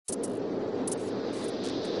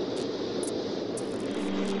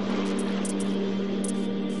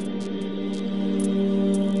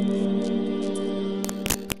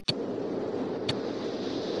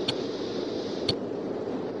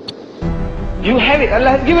You have it.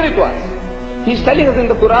 Allah has given it to us. He's telling us in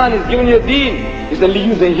the Quran, He's given you a deen. It's the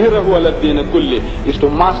لِيُزَهِّرَهُ عَلَى الدِّينِ كُلِّهِ, is to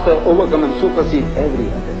master, overcome and supersede every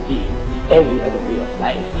other deen, every other way of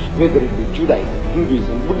life. Whether it be Judaism,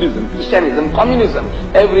 Hinduism, Buddhism, Christianism, communism,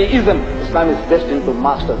 every ism, Islam is destined to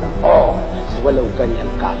master them all. So, وَلَوْ كَرِهَ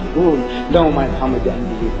الْكَافِرُونَ, no matter how much the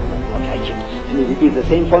unbelievers might not like it. And he repeats the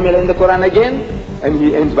same formula in the Quran again, and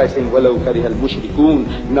he ends by saying, وَلَوْ كَرِهَ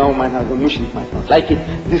الْمُشْرِكُونَ, no matter the mushrik might not like it.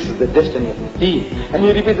 This is the destiny of the deen. And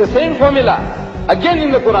he repeats the same formula again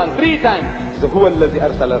in the Quran 3 times. He says, هُوَ الَّذِي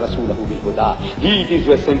أَرْسَلَ رَسُولَهُ بِالْهُدَى, He it is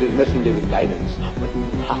who has sent His messenger with guidance, but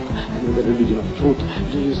with haq, and with the religion of truth,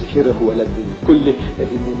 لِيُزْهِرَهُ عَلَى الدِّينِ كُلِّهِ, that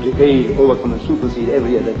it may prevail, overcome and supersede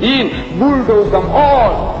every other deen, bulldoze them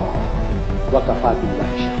all. وَكَفَى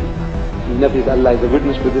بِاللَّهِ شَهِيدًا. Enough is Allah is a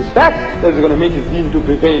witness to this fact that is going to make His deen to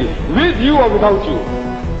prevail, with you or without you.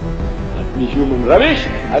 But me human rubbish,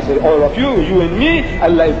 I say all of you, you and me,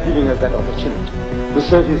 Allah is giving us that opportunity to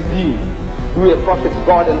serve His deen, do a prophet's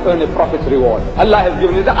God and earn a prophet's reward. Allah has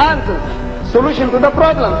given you the answers, solution to the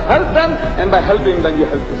problem. Help them, and by helping them you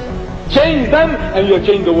help yourself. Change them and you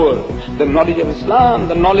change the world. The knowledge of Islam,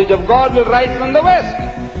 the knowledge of God will rise from the West.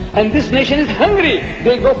 And this nation is hungry.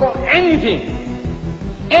 They go for anything.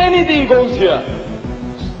 Anything goes here.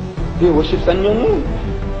 They worship Sun Myung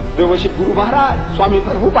Moon. They worship Guru Maharaj, Swami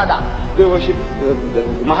Prabhupada. They worship the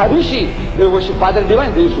Maharishi. They worship Father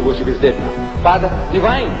Divine. They used to worship his dead now. Father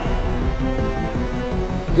Divine.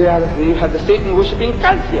 You have the Satan worshipping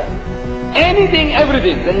cults here. Anything,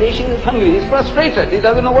 everything. The nation is hungry. He's frustrated. He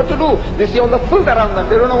doesn't know what to do. They see all the filth around them.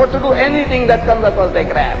 They don't know what to do. Anything that comes across, they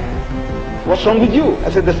grab. What's wrong with you? I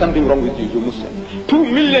said, there's something wrong with you, you Muslim.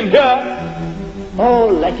 2 million here, all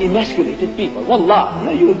like emasculated people. Wallah,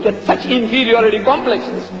 no, you get such inferiority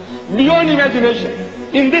complexes beyond imagination.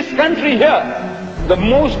 In this country here, the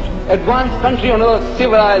most advanced country on earth,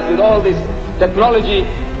 civilized with all this technology,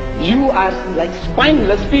 you are like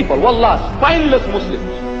spineless people. Wallah, spineless Muslims.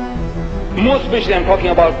 Most especially I'm talking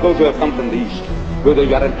about those who have come from the East. Whether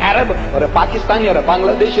you are an Arab or a Pakistani or a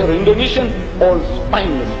Bangladeshi or Indonesian, all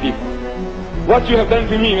spineless people. What you have done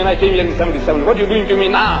to me when I came here in 77, what are you doing to me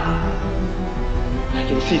now? I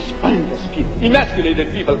can see spineless people,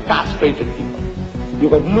 emasculated people, castrated people.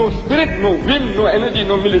 You've got no spirit, no will, no energy,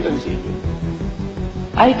 no militancy.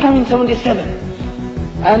 I come in 77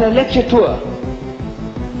 and a lecture tour,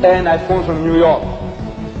 and I phoned from New York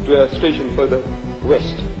to a station further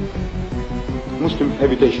west, Muslim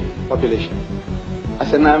habitation, population. I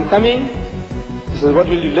said, now I'm coming. He says, what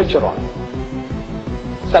will you lecture on?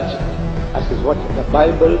 Subject. I says, what the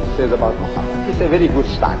Bible says about Muhammad. It's a very good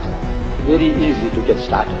start. Very easy to get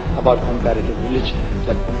started about comparative religion.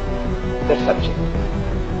 That subject.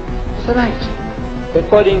 I said, right.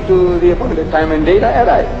 According to the appointed time and date, I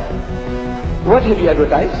arrived. What have you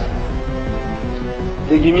advertised?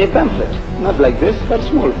 They give me a pamphlet. Not like this, but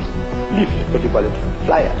small. Leaflet, what do you call it?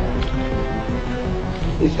 Flyer.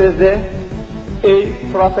 It says there,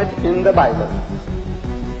 a prophet in the Bible.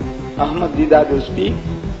 Ahmed Deedat will speak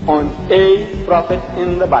on a prophet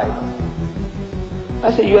in the Bible.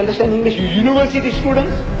 I said, you understand English? You university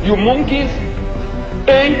students? You monkeys?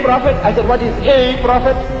 A prophet? I said, what is a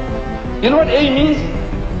prophet? You know what A means?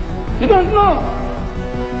 You don't know.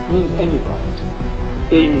 It means any prophet.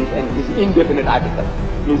 A means any. It's indefinite article.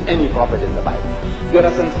 It means any prophet in the Bible. There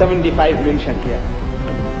are some 75 mentioned here.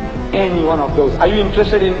 Any one of those. Are you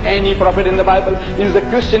interested in any prophet in the Bible? Is the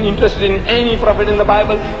Christian interested in any prophet in the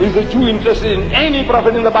Bible? Is the Jew interested in any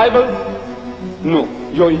prophet in the Bible? No.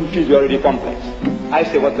 Your inferiority complex. I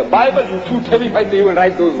say, what the Bible, you too terrified to even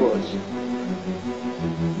write those words.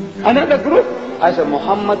 Another group, I say,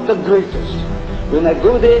 Muhammad the greatest. When I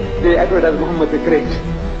go there, they advertise Muhammad the Great,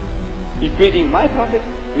 equating my prophet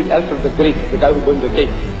with Alfred the Great, the guy who burned the cake,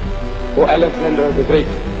 or Alexander the Great,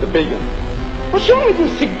 the pagan. What's wrong with you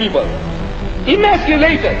sick people?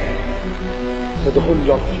 Emasculated. So the whole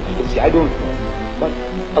lot of you can see, I don't know. But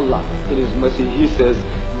Allah, in His mercy, He says,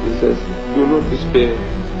 do not despair.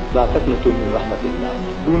 لا تقنطوا من رحمة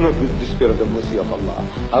الله. Do not despair of the mercy of Allah.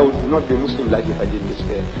 I would not be Muslim like if I didn't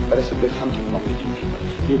despair. But I said, there's something wrong with you people.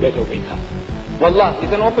 You better wake up. Wallah,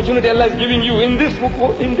 it's an opportunity Allah is giving you in this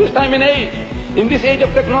time and age. In this age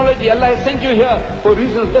of technology, Allah has sent you here for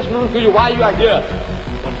reasons best known to you why you are here.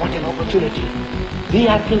 But what an opportunity. They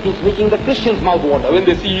are thinking it's making the Christians mouth water when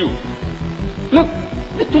they see you. Look,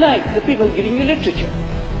 tonight the people giving you literature.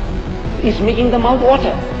 It's making the mouth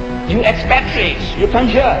water. You expatriates, you come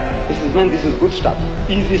here. This is, man, this is good stuff,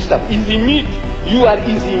 easy meat. You are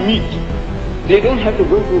easy meat. They don't have to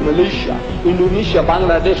go to Malaysia, Indonesia,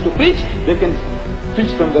 Bangladesh to preach. They can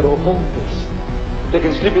preach from their own home place. They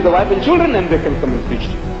can sleep with the wife and children and they can come and preach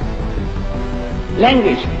to you.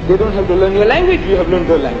 Language, they don't have to learn your language, you have learned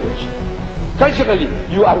their language. Culturally,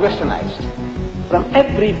 you are westernized. From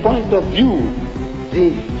every point of view,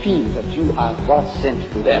 they feel that you are God sent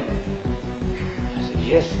to them. I said,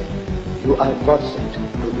 yes, you are God sent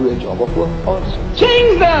to do a job of work also.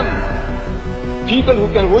 Change them! People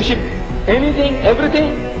who can worship anything,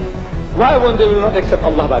 everything, why won't they will not accept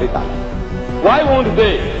Allah Bari Ta'ala? Why won't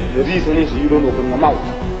they? The reason is you don't open your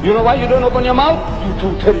mouth. You know why you don't open your mouth? You're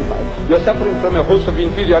too terrified. You're suffering from a host of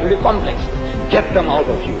inferiority complexes. Get them out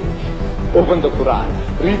of you. Open the Quran,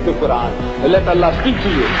 read the Quran, and let Allah speak to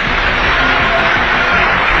you.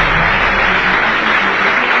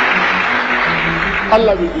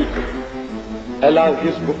 Allah will be good. Allow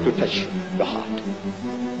His book to touch your heart.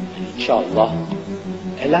 And inshallah,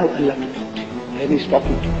 allow Allah to talk to you. And He's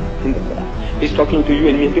talking to you in the Quran. He's talking to you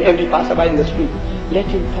and me, to every passerby in the street. Let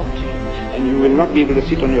Him talk to you. And you will not be able to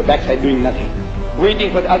sit on your backside doing nothing,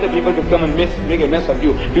 waiting for the other people to come and make a mess of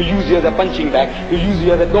you, to use you as a punching bag, to use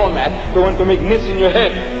you as a doormat, to want to make nests in your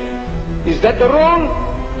head. Is that the wrong?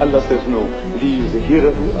 Allah says no.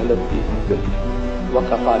 لِيُزْهِرَهُ عَلَى الدِّينِ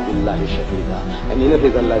وَكَفَى بِاللَّهِ شَهِيدًا. And enough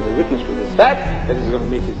is Allah as a witness to this fact that is going to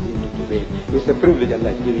make His deen to prevail. It's a privilege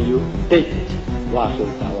Allah is giving you. Take it. وَآخِرُ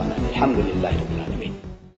دَعْوَانَا الْحَمْدُ لِلَّهِ رَبِّ الْعَالَمِينَ.